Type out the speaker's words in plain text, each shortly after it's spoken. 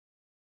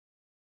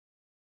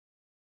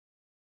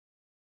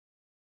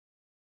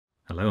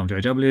Hello, I'm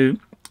JW.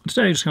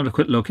 Today I'm just going to have a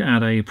quick look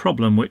at a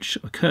problem which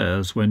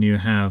occurs when you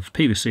have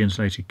PVC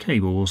insulated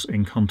cables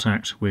in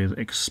contact with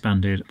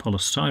expanded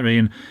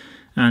polystyrene.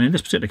 And in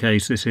this particular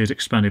case, this is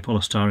expanded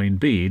polystyrene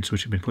beads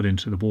which have been put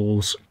into the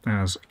walls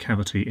as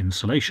cavity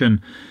insulation.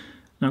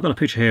 Now I've got a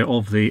picture here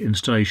of the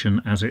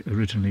installation as it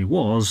originally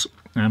was,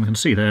 and we can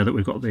see there that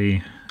we've got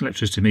the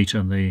electricity meter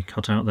and the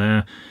cutout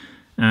there.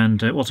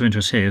 And what's of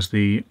interest here is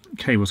the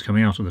cables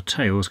coming out, or the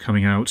tails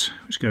coming out,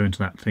 which go into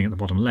that thing at the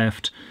bottom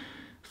left,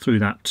 through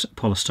that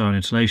polystyrene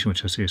insulation,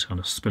 which I see is kind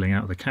of spilling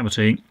out of the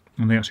cavity,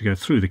 and they actually go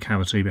through the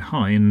cavity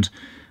behind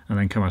and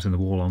then come out in the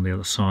wall on the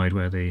other side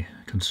where the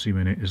consumer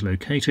unit is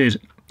located.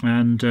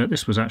 And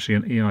this was actually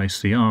an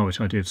EICR which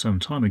I did some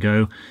time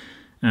ago,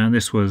 and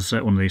this was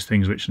one of these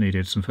things which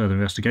needed some further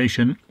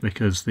investigation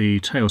because the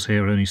tails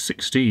here are only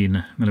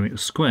 16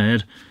 millimeters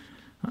squared.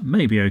 That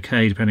may be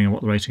okay depending on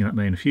what the rating of that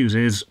main fuse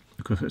is.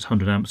 Because if it's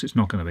 100 amps it's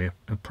not going to be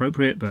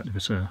appropriate, but if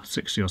it's a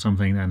 60 or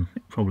something then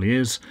it probably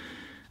is.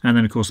 And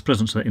then of course the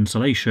presence of the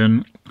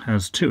insulation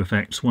has two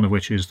effects, one of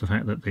which is the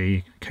fact that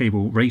the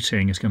cable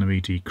rating is going to be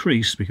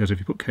decreased, because if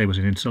you put cables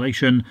in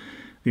insulation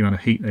the amount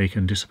of heat they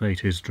can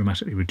dissipate is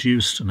dramatically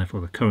reduced, and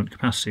therefore the current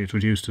capacity is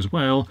reduced as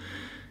well.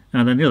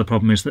 And then the other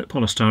problem is that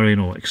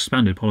polystyrene, or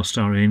expanded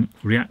polystyrene,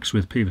 reacts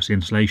with PVC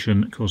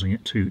insulation, causing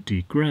it to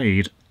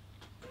degrade.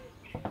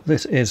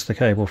 This is the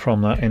cable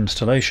from that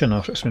installation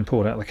after it's been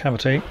pulled out of the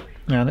cavity,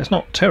 and it's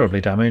not terribly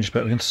damaged,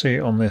 but we can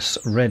see on this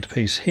red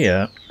piece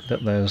here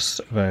that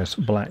there's various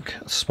black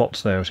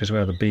spots there, which is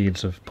where the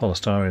beads of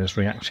polystyrene has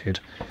reacted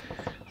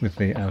with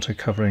the outer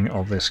covering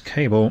of this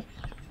cable.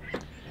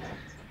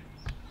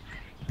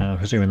 Now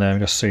if we zoom in there, we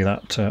just see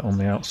that on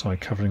the outside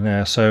covering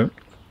there. So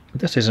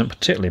this isn't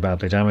particularly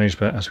badly damaged,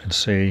 but as we can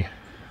see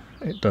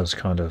it does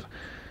kind of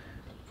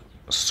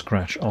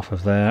scratch off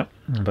of there,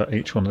 but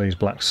each one of these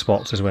black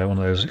spots is where one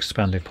of those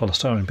expanded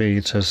polystyrene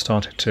beads has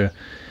started to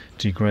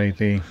degrade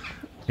the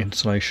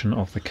insulation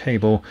of the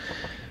cable,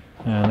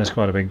 and there's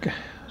quite a big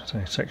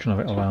section of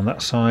it around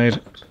that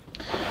side.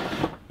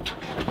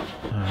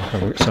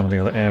 Have a look at some of the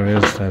other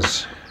areas.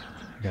 There's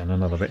again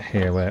another bit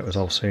here where it was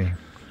obviously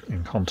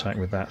in contact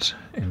with that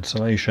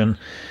insulation,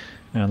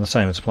 and the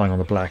same is applying on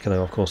the black,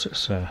 although of course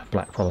it's a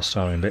black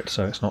polystyrene bit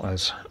so it's not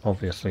as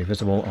obviously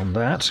visible on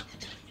that.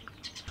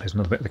 There's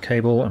another bit of the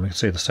cable, and we can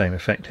see the same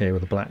effect here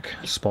with the black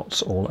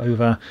spots all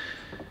over.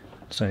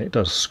 So it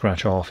does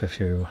scratch off if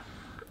you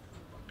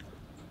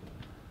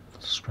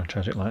scratch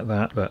at it like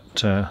that,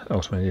 but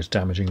ultimately it's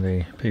damaging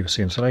the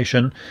PVC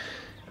insulation.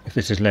 If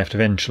this is left,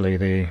 eventually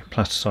the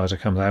plasticizer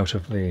comes out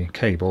of the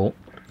cable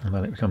and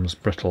then it becomes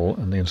brittle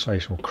and the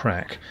insulation will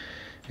crack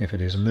if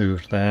it is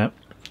moved there.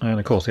 And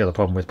of course the other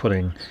problem with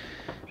putting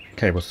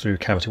cables through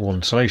cavity wall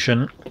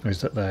insulation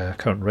is that their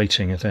current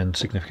rating is then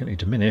significantly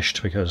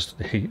diminished, because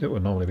the heat that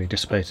would normally be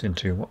dissipated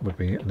into what would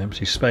be an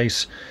empty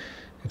space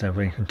is now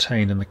being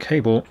contained in the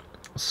cable.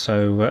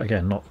 So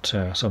again, not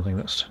something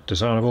that's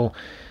desirable.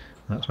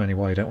 That's mainly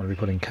why you don't want to be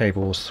putting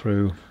cables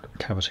through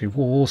cavity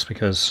walls,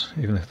 because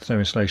even if there's no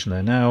insulation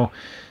there now,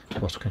 of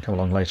course we can come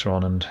along later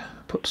on and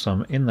put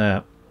some in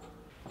there.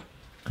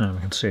 And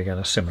we can see again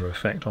a similar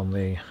effect on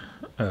the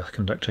earth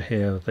conductor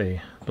here with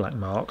the black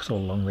marks all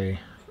along the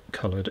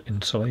coloured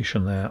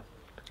insulation there.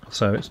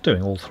 So it's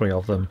doing all three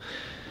of them,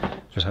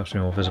 just have to be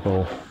more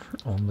visible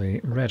on the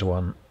red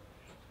one.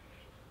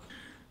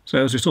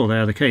 So as we saw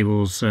there, the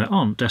cables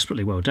aren't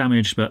desperately well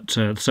damaged, but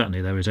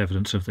certainly there is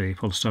evidence of the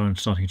polystyrene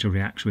starting to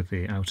react with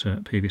the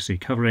outer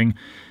PVC covering.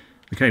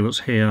 The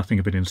cables here I think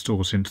have been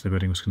installed since the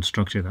building was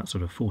constructed, that's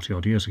sort of 40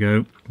 odd years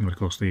ago, and of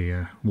course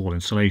the wall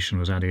insulation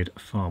was added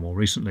far more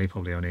recently,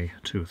 probably only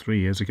 2 or 3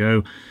 years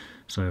ago,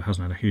 so it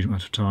hasn't had a huge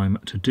amount of time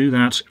to do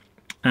that.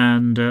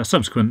 And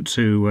subsequent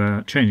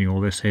to changing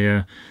all this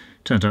here,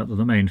 turns out that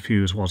the main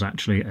fuse was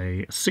actually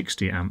a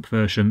 60 amp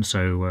version,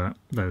 so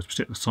those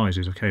particular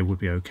sizes of cable would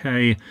be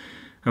okay.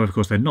 However, of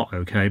course they're not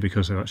okay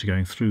because they're actually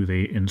going through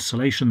the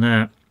insulation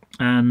there.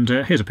 And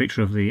here's a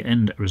picture of the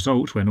end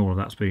result when all of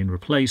that's been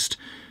replaced.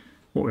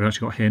 What we've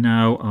actually got here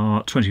now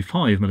are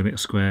 25mm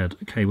squared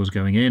cables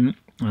going in,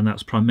 and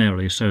that's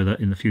primarily so that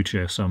in the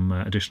future some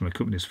additional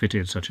equipment is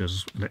fitted, such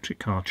as electric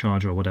car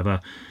charger or whatever.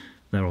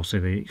 They're also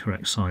the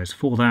correct size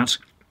for that.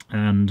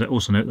 And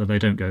also note that they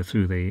don't go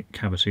through the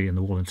cavity in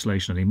the wall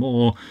insulation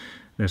anymore.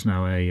 There's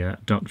now a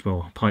duct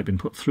or pipe been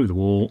put through the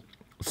wall,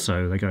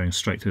 so they're going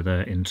straight through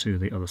there into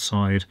the other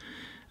side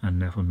and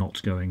therefore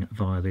not going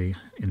via the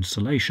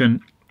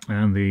insulation.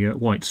 And the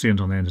white sealant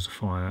on the end is a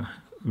fire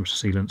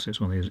sealant, so it's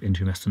one of these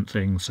intumescent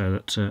things, so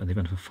that in the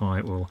event of a fire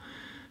it will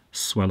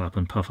swell up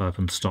and puff up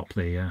and stop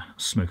the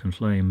smoke and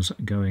flames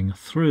going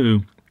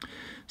through.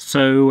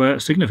 So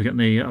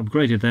significantly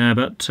upgraded there,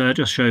 but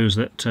just shows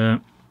that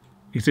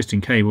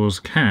existing cables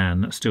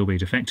can still be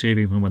defective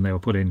even when they were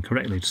put in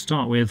correctly to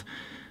start with,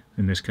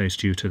 in this case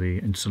due to the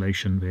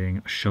insulation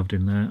being shoved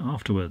in there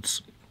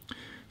afterwards.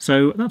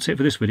 So that's it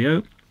for this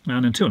video,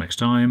 and until next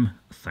time,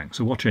 thanks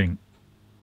for watching.